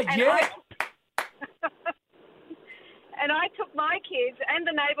 Oh, yeah. And I took my kids and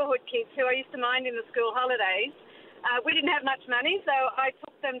the neighbourhood kids who I used to mind in the school holidays. We didn't have much money, so I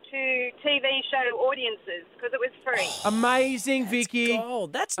took them to TV show audiences because it was free. Amazing, Vicky.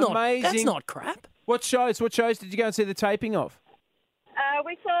 That's amazing. not crap. What shows did you go and see the taping of?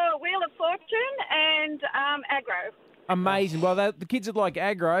 We saw Wheel of Fortune and Aggro. Amazing. Well, the kids that like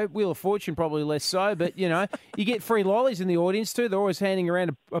aggro, Wheel of Fortune probably less so, but, you get free lollies in the audience too. They're always handing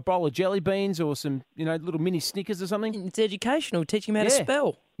around a bowl of jelly beans or some, little mini Snickers or something. It's educational, teaching them how to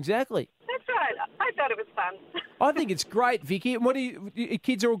spell. Exactly. That's right. I thought it was fun. I think it's great, Vicky. And your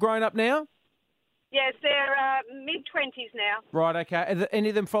kids are all grown up now? Yes, they're mid-20s now. Right, okay. Any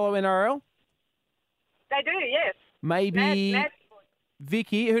of them follow NRL? They do, yes. Maybe...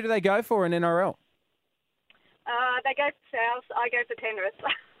 Vicky, who do they go for in NRL? They go for South. I go for Penrith.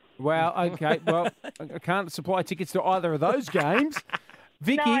 Well, okay. Well, I can't supply tickets to either of those games.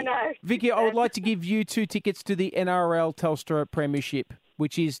 Vicky, No. Vicky, I would like to give you 2 tickets to the NRL Telstra Premiership,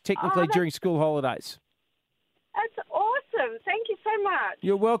 which is technically during school holidays. That's awesome. Thank you so much.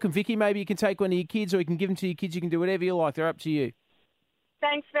 You're welcome, Vicky. Maybe you can take one of your kids or you can give them to your kids. You can do whatever you like. They're up to you.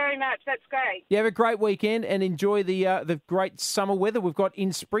 Thanks very much. That's great. You have a great weekend and enjoy the great summer weather we've got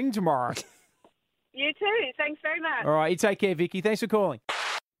in spring tomorrow. You too. Thanks very much. All right, you take care, Vicky. Thanks for calling.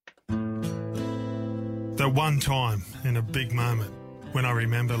 The one time in a big moment when I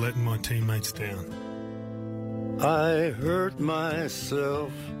remember letting my teammates down. I hurt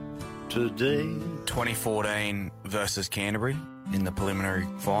myself today. 2014 versus Canterbury in the preliminary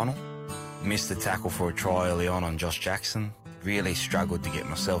final. Missed the tackle for a try early on Josh Jackson. Really struggled to get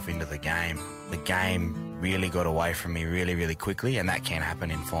myself into the game. The game really got away from me really, really quickly, and that can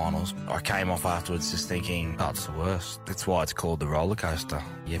happen in finals. I came off afterwards just thinking, oh, it's the worst. That's why it's called the roller coaster.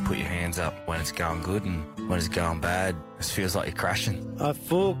 You put your hands up when it's going good, and when it's going bad, it feels like you're crashing. I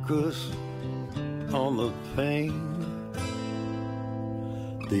focus on the pain,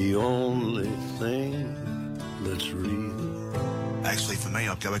 the only thing that's real. Actually, for me,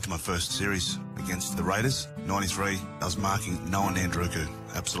 I'd go back to my first series against the Raiders, 93. I was marking Noah Nandruku,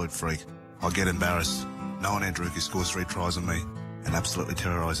 absolute freak. I get embarrassed. Noah Nandruku scores 3 tries on me and absolutely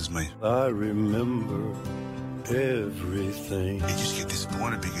terrorises me. I remember everything. You just get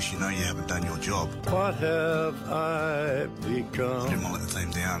disappointed because you know you haven't done your job. What have I become? I didn't want to let the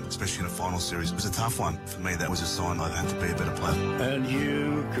team down, especially in a final series. It was a tough one. For me, that was a sign I had to be a better player. And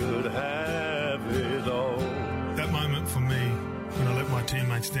you could have it all. That moment for me, when I let my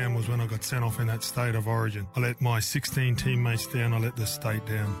teammates down, was when I got sent off in that state of origin. I let my 16 teammates down, I let the state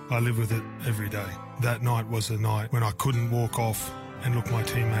down. I live with it every day. That night was the night when I couldn't walk off and look my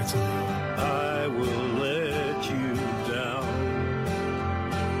teammates in the eye. I will let you down.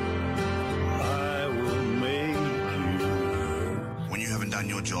 I will make you hurt. When you haven't done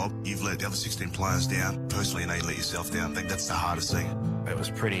your job, you've let the other 16 players down. Personally, you know you let yourself down. I think that's the hardest thing. It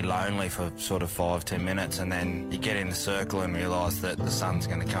was pretty lonely for sort of 5-10 minutes, and then you get in the circle and realise that the sun's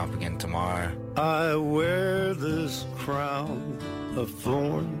going to come up again tomorrow. I wear this crown of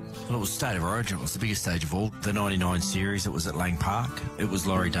thorns. Well, it was State of Origin. It was the biggest stage of all. The 99 series, it was at Lang Park. It was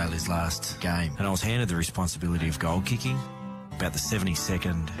Laurie Daly's last game, and I was handed the responsibility of goal kicking. About the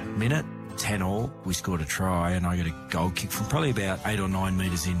 72nd minute, 10-all, we scored a try, and I got a goal kick from probably about 8 or 9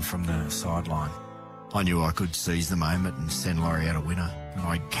 metres in from the sideline. I knew I could seize the moment and send Laurie out a winner. And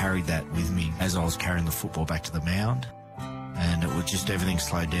I carried that with me as I was carrying the football back to the mound. And it was just everything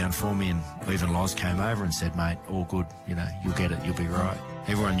slowed down for me. And even Loz came over and said, mate, all good, you know, you'll get it, you'll be right.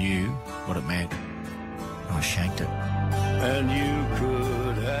 Everyone knew what it meant. I shanked it. And you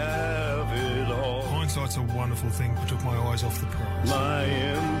could have it all. Hindsight's a wonderful thing. I took my eyes off the prize. My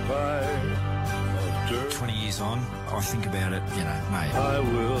empire of dirt. 20 years on, I think about it, you know, mate. I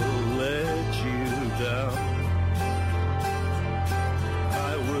will let you down.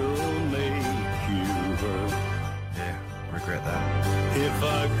 I will make you hurt. Yeah, regret that. If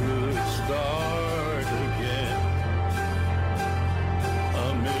I could start again, a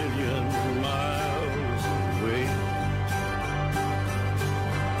million miles away,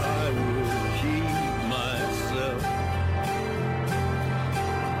 I would keep myself.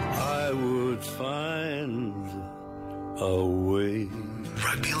 I would find a way.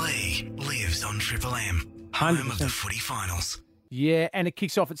 Rugby League lives on Triple M, home of the footy finals. Yeah, and it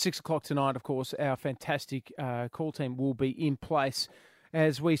kicks off at 6 o'clock tonight, of course. Our fantastic call team will be in place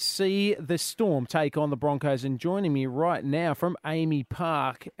as we see the Storm take on the Broncos. And joining me right now from Amy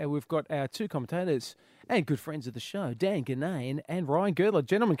Park, we've got our 2 commentators and good friends of the show, Dan Ginnane and Ryan Girdler.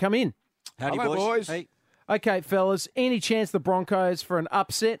 Gentlemen, come in. Howdy, boys. Hey. Okay, fellas, any chance the Broncos for an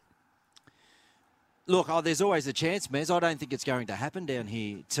upset? Look, there's always a chance, Mez. I don't think it's going to happen down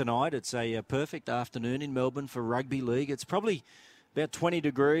here tonight. It's a perfect afternoon in Melbourne for rugby league. It's probably about 20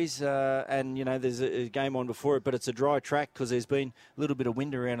 degrees and, you know, there's a game on before it, but it's a dry track because there's been a little bit of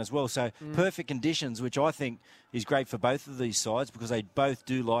wind around as well. So perfect conditions, which I think is great for both of these sides because they both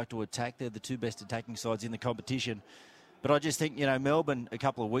do like to attack. They're the 2 best attacking sides in the competition. But I just think, you know, Melbourne a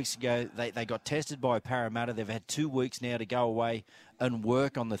couple of weeks ago, they got tested by Parramatta. They've had 2 weeks now to go away and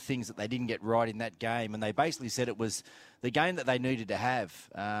work on the things that they didn't get right in that game. And they basically said it was the game that they needed to have.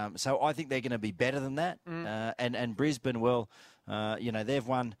 So I think they're going to be better than that. And Brisbane, well, you know, they've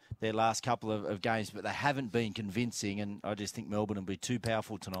won their last couple of games, but they haven't been convincing. And I just think Melbourne will be too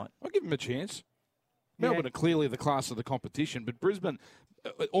powerful tonight. I'll give them a chance. Melbourne are clearly the class of the competition, but Brisbane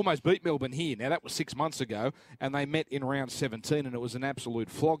almost beat Melbourne here. Now, that was 6 months ago, and they met in round 17, and it was an absolute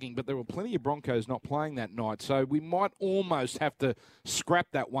flogging, but there were plenty of Broncos not playing that night, so we might almost have to scrap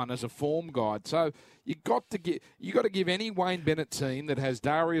that one as a form guide. So you got to give any Wayne Bennett team that has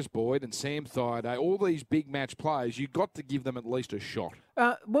Darius Boyd and Sam Thaiday, all these big match players, you've got to give them at least a shot.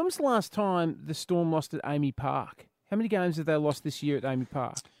 When was the last time the Storm lost at Amy Park? How many games have they lost this year at Amy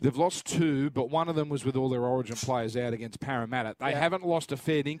Park? They've lost 2, but one of them was with all their Origin players out against Parramatta. They haven't lost a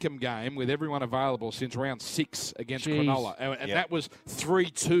fair income game with everyone available since round 6 against Cronulla. And that was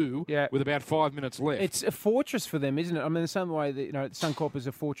 3-2 with about 5 minutes left. It's a fortress for them, isn't it? I mean, the same way that Suncorp is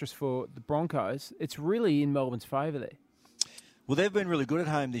a fortress for the Broncos. It's really in Melbourne's favour there. Well, they've been really good at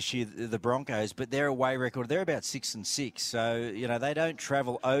home this year, the Broncos, but their away record, they're about 6-6. So, they don't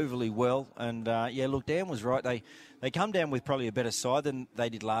travel overly well. And, look, Dan was right. They come down with probably a better side than they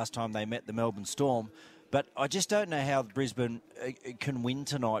did last time they met the Melbourne Storm. But I just don't know how Brisbane can win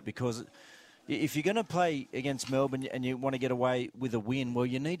tonight, because if you're going to play against Melbourne and you want to get away with a win, well,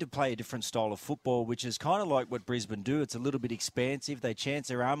 you need to play a different style of football, which is kind of like what Brisbane do. It's a little bit expansive. They chance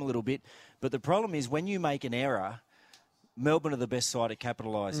their arm a little bit. But the problem is when you make an error, Melbourne are the best side at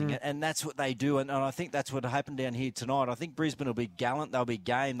capitalising, and that's what they do, and I think that's what happened down here tonight. I think Brisbane will be gallant, they'll be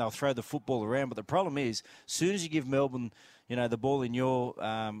game, they'll throw the football around, but the problem is, as soon as you give Melbourne, the ball in your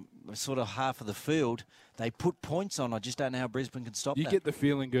sort of half of the field, they put points on. I just don't know how Brisbane can stop that. You get the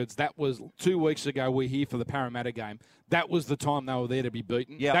feeling, Goods, that was 2 weeks ago we're here for the Parramatta game. That was the time they were there to be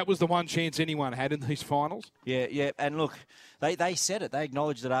beaten. Yep. That was the one chance anyone had in these finals. Yeah, and look, they said it. They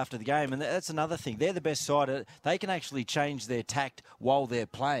acknowledged it after the game, and that's another thing. They're the best side. They can actually change their tact while they're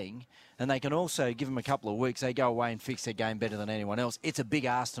playing, and they can also give them a couple of weeks. They go away and fix their game better than anyone else. It's a big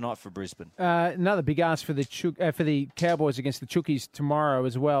ask tonight for Brisbane. Another big ask for the Cowboys against the Chookies tomorrow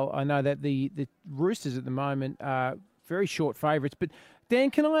as well. I know that the Roosters at the moment are very short favourites, but Dan,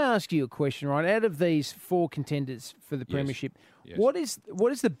 can I ask you a question? Right, out of these 4 contenders for the premiership, what is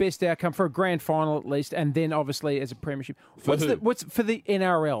the best outcome for a grand final at least, and then obviously as a premiership? What's for the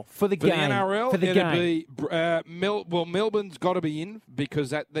NRL for the game? The NRL, for the game. Be Melbourne's got to be in because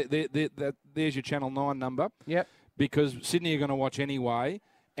that there's your Channel 9 number. Yep. Because Sydney are going to watch anyway,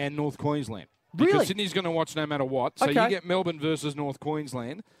 and North Queensland. Really? Because Sydney's going to watch no matter what. So you get Melbourne versus North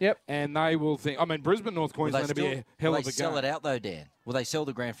Queensland. Yep. And they will think, Brisbane, North Queensland will be a hell of a game. Will they sell it out though, Dan? Will they sell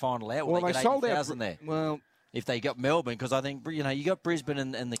the grand final out? Will Well, they they get sold 80,000 out. there? Well, if they got Melbourne, because I think, you got Brisbane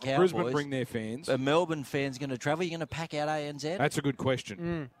and the Cowboys. Brisbane bring their fans. Are Melbourne fans going to travel? Are you going to pack out ANZ? That's a good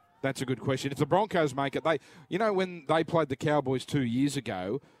question. That's a good question. If the Broncos make it, when they played the Cowboys 2 years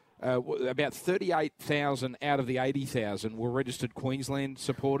ago, about 38,000 out of the 80,000 were registered Queensland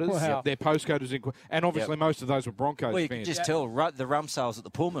supporters. Wow. Their postcode was in, and obviously most of those were Broncos you fans. can just tell the rum sales at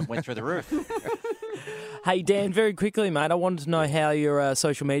the Pullman went through the roof. Hey, Dan, very quickly, mate, I wanted to know how your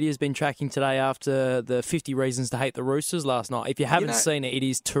social media has been tracking today after the 50 Reasons to Hate the Roosters last night. If you haven't seen it, it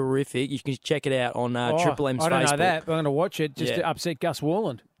is terrific. You can check it out on Triple M's Facebook. I don't know that, but I'm going to watch it just to upset Gus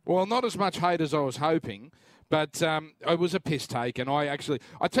Worland. Well, not as much hate as I was hoping. But it was a piss take, and I tell you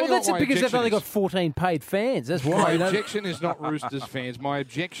what, that's because they've only got 14 paid fans. That's why. My objection is not Roosters fans. My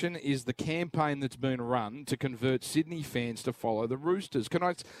objection is the campaign that's been run to convert Sydney fans to follow the Roosters. Can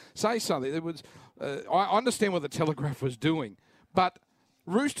I say something? I understand what the Telegraph was doing, but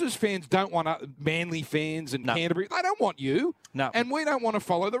Roosters fans don't want Manly fans and Canterbury. They don't want you. No. And we don't want to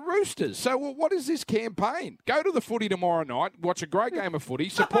follow the Roosters. So what is this campaign? Go to the footy tomorrow night, watch a great game of footy,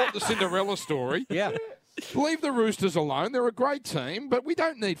 support the Cinderella story. Yeah. Leave the Roosters alone. They're a great team, but we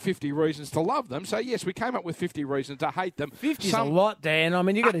don't need 50 reasons to love them. So, yes, we came up with 50 reasons to hate them. 50's a lot, Dan. I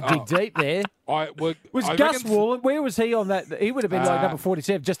mean, you've got to dig deep there. Was Gus Worland, where was he on that? He would have been like number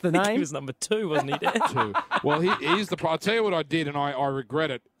 47, just the name. He was number 2, wasn't he, Dan? 2. Well, here's the I'll tell you what I did, and I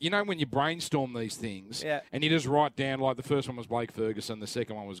regret it. You know when you brainstorm these things, and you just write down, like the first one was Blake Ferguson, the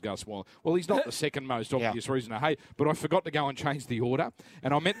second one was Gus Worland. Well, he's not the second most obvious reason to hate, but I forgot to go and change the order,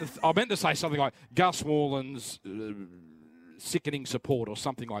 and I meant to say something like Gus Worland's sickening support or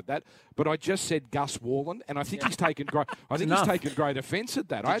something like that, but I just said Gus Worland, and I think he's taken great. He's taken great offense at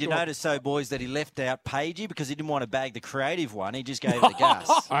that. Did you notice, boys, that he left out Pagey because he didn't want to bag the creative one? He just gave it to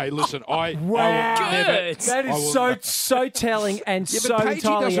Gus. Hey, listen, that is so telling and so Pagey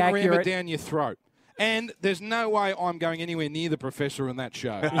entirely doesn't accurate. ram it down your throat. And there's no way I'm going anywhere near the professor in that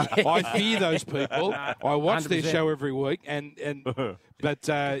show. I fear those people. I watch their 100%. show every week, but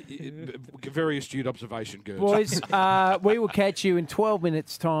very astute observation, Gertz. Boys, we will catch you in 12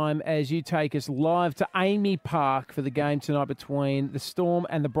 minutes' time as you take us live to Amy Park for the game tonight between the Storm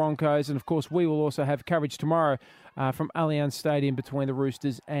and the Broncos. And, of course, we will also have coverage tomorrow from Allianz Stadium between the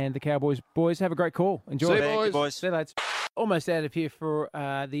Roosters and the Cowboys. Boys, have a great call. Enjoy. See you, boys. See you, lads. Almost out of here for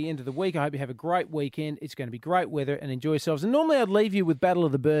the end of the week. I hope you have a great weekend. It's going to be great weather and enjoy yourselves. And normally I'd leave you with Battle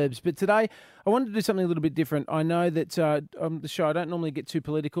of the Burbs, but today I wanted to do something a little bit different. I know that on the show I don't normally get too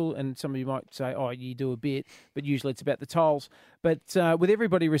political, and some of you might say, oh, you do a bit, but usually it's about the tolls. But with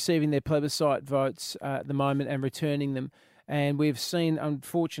everybody receiving their plebiscite votes at the moment and returning them, and we've seen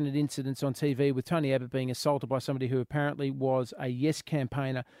unfortunate incidents on TV with Tony Abbott being assaulted by somebody who apparently was a yes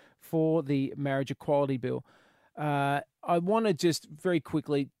campaigner for the marriage equality bill. I want to just very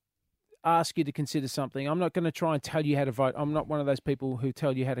quickly ask you to consider something. I'm not going to try and tell you how to vote. I'm not one of those people who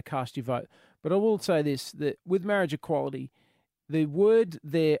tell you how to cast your vote. But I will say this, that with marriage equality, the word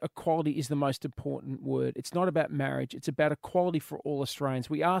there, equality, is the most important word. It's not about marriage. It's about equality for all Australians.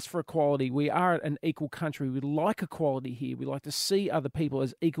 We ask for equality. We are an equal country. We like equality here. We like to see other people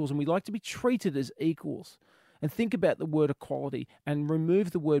as equals, and we like to be treated as equals. And think about the word equality and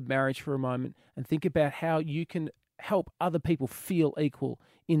remove the word marriage for a moment and think about how you can help other people feel equal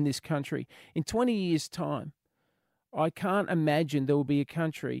in this country. In 20 years' time, I can't imagine there will be a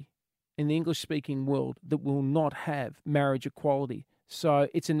country in the English-speaking world that will not have marriage equality. So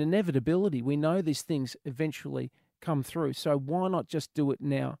it's an inevitability. We know these things eventually come through. So why not just do it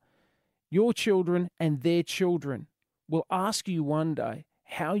now? Your children and their children will ask you one day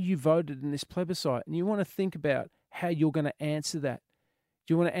how you voted in this plebiscite, and you want to think about how you're going to answer that.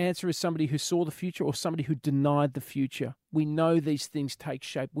 Do you want to answer as somebody who saw the future or somebody who denied the future? We know these things take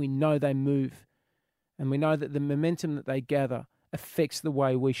shape. We know they move. And we know that the momentum that they gather affects the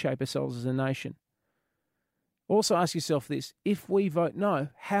way we shape ourselves as a nation. Also ask yourself this, if we vote no,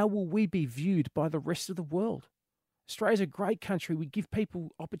 how will we be viewed by the rest of the world? Australia's a great country. We give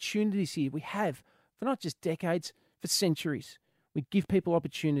people opportunities here. We have, for not just decades, for centuries. We give people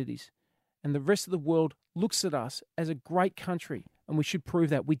opportunities. And the rest of the world looks at us as a great country, and we should prove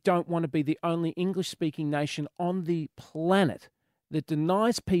that. We don't want to be the only English-speaking nation on the planet that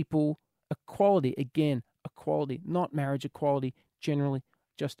denies people equality. Again, equality, not marriage equality, generally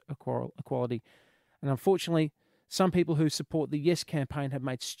just equality. And unfortunately, some people who support the Yes campaign have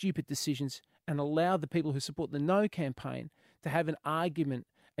made stupid decisions and allowed the people who support the No campaign to have an argument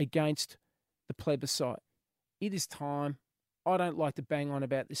against the plebiscite. It is time. I don't like to bang on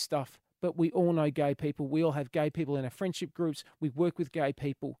about this stuff, but we all know gay people. We all have gay people in our friendship groups. We work with gay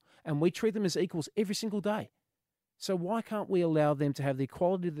people, and we treat them as equals every single day. So why can't we allow them to have the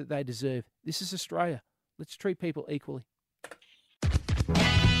equality that they deserve? This is Australia. Let's treat people equally.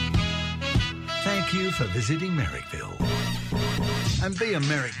 Thank you for visiting Merrickville. And be a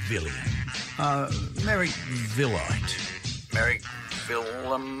Merrickvillian. Merrickvilleite.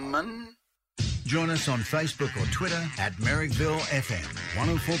 Merrickvilleman? Join us on Facebook or Twitter at Merrickville FM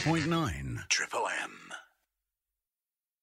 104.9 Triple M.